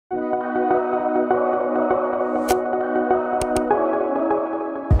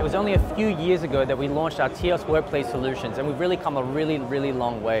only a few years ago that we launched our TIOS Workplace Solutions, and we've really come a really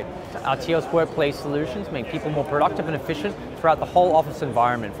long way. Our TIOS Workplace Solutions make people more productive and efficient throughout the whole office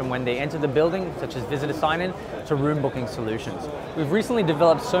environment, from when they enter the building, such as visitor sign-in, to room booking solutions. We've recently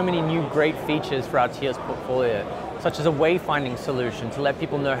developed so many new great features for our TIOS portfolio, such as a wayfinding solution to let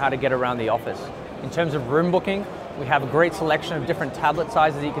people know how to get around the office. In terms of room booking, we have a great selection of different tablet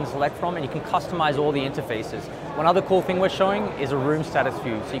sizes that you can select from, and you can customize all the interfaces. One other cool thing we're showing is a room status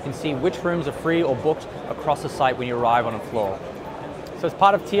view, so you can see which rooms are free or booked across the site when you arrive on a floor. So as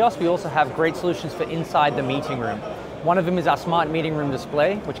part of TIOS, we also have great solutions for inside the meeting room. One of them is our smart meeting room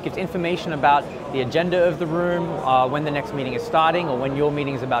display, which gives information about the agenda of the room, when the next meeting is starting, or when your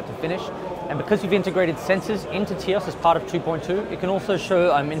meeting is about to finish. And because we've integrated sensors into TIOS as part of 2.2, it can also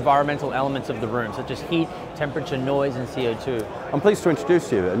show environmental elements of the room, such as heat, temperature, noise, and CO2. I'm pleased to introduce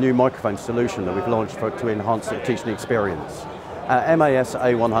to you a new microphone solution that we've launched to enhance the teaching experience. Our MAS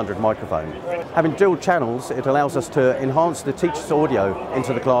A100 microphone. Having dual channels, it allows us to enhance the teacher's audio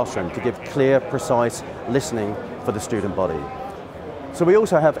into the classroom to give clear, precise listening for the student body. So we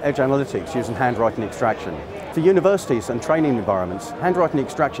also have edge analytics using handwriting extraction. For universities and training environments, handwriting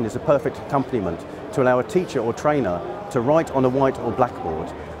extraction is a perfect accompaniment to allow a teacher or trainer to write on a white or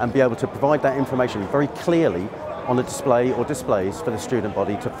blackboard and be able to provide that information very clearly on a display or displays for the student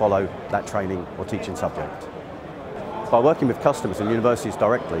body to follow that training or teaching subject. By working with customers and universities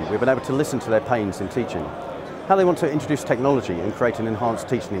directly, we've been able to listen to their pains in teaching, how they want to introduce technology and create an enhanced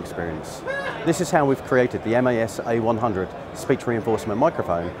teaching experience. This is how we've created the MAS A100 speech reinforcement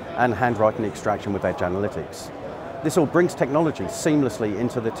microphone and handwriting extraction with edge analytics. This all brings technology seamlessly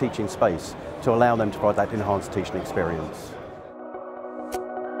into the teaching space to allow them to provide that enhanced teaching experience.